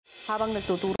Habang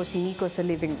nagtuturo si Nico sa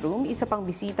living room, isa pang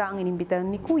bisita ang inimbitahan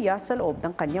ni Kuya sa loob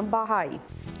ng kanyang bahay.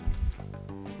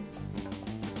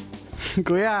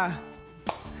 Kuya!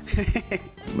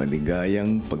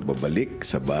 Maligayang pagbabalik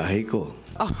sa bahay ko.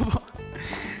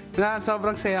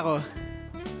 Sobrang saya ko.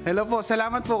 Hello po,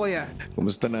 salamat po kuya.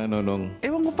 Kumusta na, Nonong?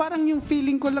 Ewan ko, parang yung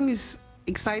feeling ko lang is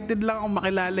excited lang akong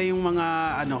makilala yung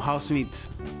mga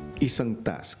housemates. Isang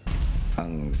task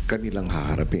ang kanilang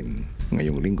haharapin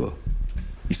ngayong linggo.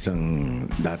 Isang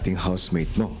dating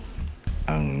housemate mo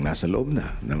ang nasa loob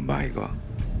na ng bahay ko.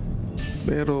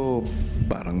 Pero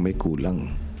parang may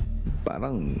kulang.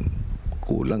 Parang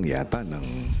kulang yata ng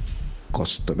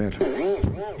customer.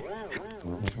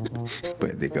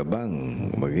 Pwede ka bang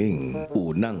maging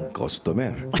unang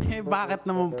customer? Bakit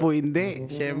naman po hindi?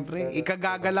 Siyempre,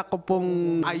 ikagagalak ko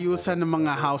pong ayusan ng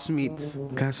mga housemates.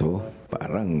 Kaso,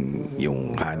 parang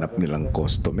yung hanap nilang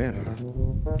customer,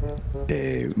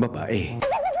 babae.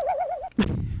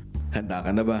 Handa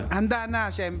ka na ba? Handa na,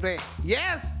 siyempre.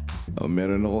 Yes!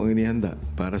 Meron akong inihanda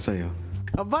para sa'yo.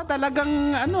 Aba,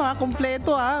 talagang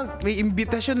kompleto May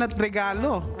imbitasyon at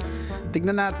regalo.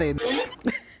 Tignan natin.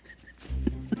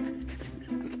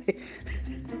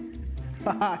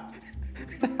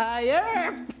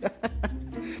 Higher!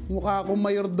 Mukha akong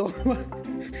mayordoma.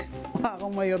 Mukha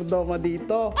akong mayordoma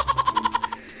dito.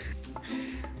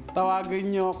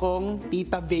 Tawagin niyo akong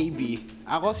Tita Baby.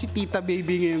 Ako si Tita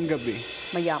Baby ngayong gabi.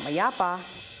 Maya-maya pa.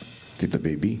 Tita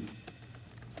Baby,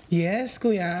 Yes,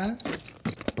 kuya.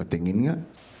 patingin nga.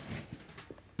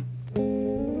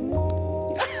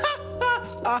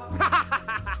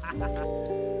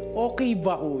 Okay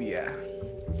ba, kuya?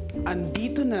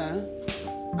 Andito na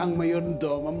ang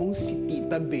mayordoma mong si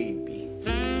Tita Baby.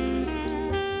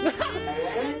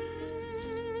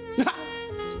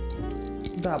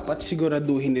 Dapat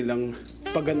siguraduhin nilang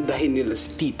pagandahin nila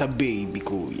si Tita Baby,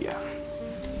 kuya.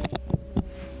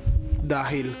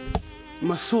 Dahil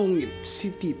masungit si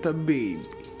Tita Baby.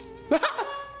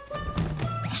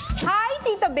 Hi,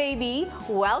 Tita Baby!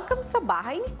 Welcome sa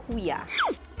bahay ni Kuya.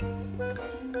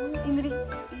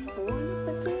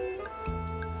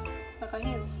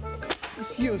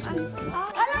 Excuse me.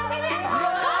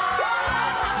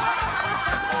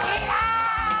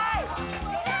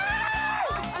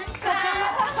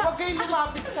 Huwag kayong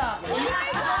lumapit sa akin.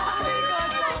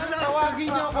 Tawagin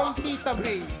niyo akong Tita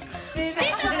Baby.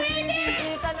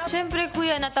 Siyempre,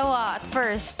 kuya, natawa at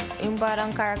first. Yung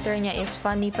parang character niya is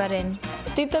funny pa rin.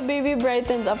 Tita Baby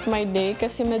brightened up my day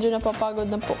kasi medyo napapagod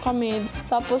na po kami.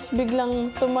 Tapos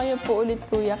biglang sumaya po ulit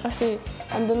kuya kasi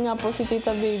andun nga po si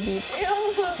Tita Baby.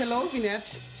 Hello,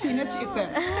 Pinets. Sinets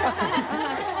Itets.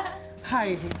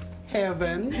 Hi,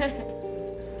 Heaven.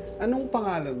 Anong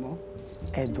pangalan mo?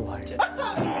 Edward.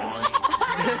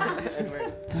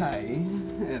 Hi.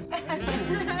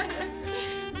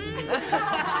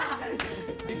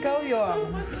 Ikaw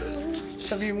yung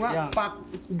sabi mo nga, Yeah. Pak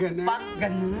ganun. Pak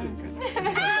ganun.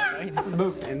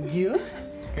 And you?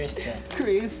 Christian.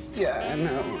 Christian.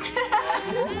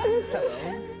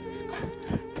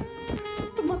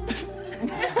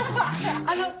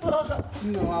 Ano po?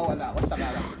 Nawawala ako sa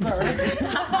character.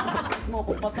 Bakit mo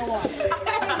ako patawa?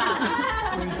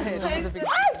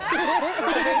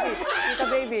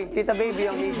 Tita Baby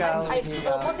ang ikaw.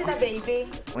 Tita Baby.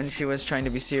 When she was trying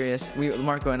to be serious,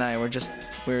 Marco and I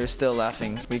we were still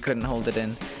laughing. We couldn't hold it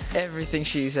in. Everything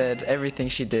she said, everything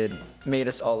she did made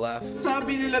us all laugh.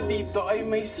 Sabi nila dito ay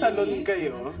may salon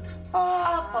kayo.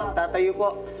 Tatayo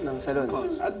po ng salon.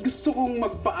 At gusto kong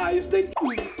magpaayos dahil...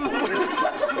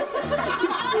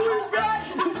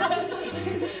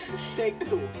 Take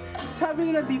two.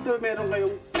 Sabi nila dito meron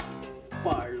kayong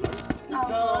parlor.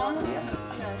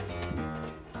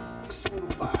 Gusto kong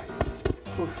magpaayos.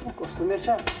 Customer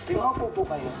siya. Tingnan po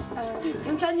kayo.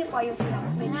 Yung chan niyo po yung sila.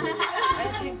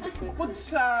 Bukod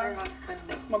sa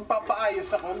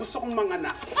magpapaayos ako, gusto kong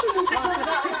manganak.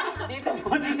 Dito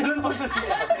lang po sa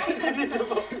siya. Dito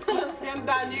po.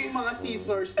 Iandaan niyo yung mga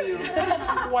scissors niyo.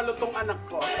 8 tong anak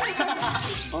ko.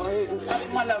 At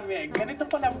malamig. Ganito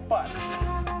palampat.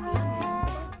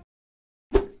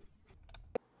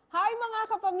 Hi mga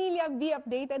kapamilya! Be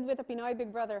updated with the Pinoy Big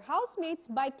Brother housemates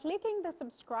by clicking the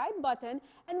subscribe button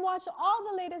and watch all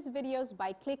the latest videos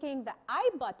by clicking the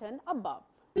I button above.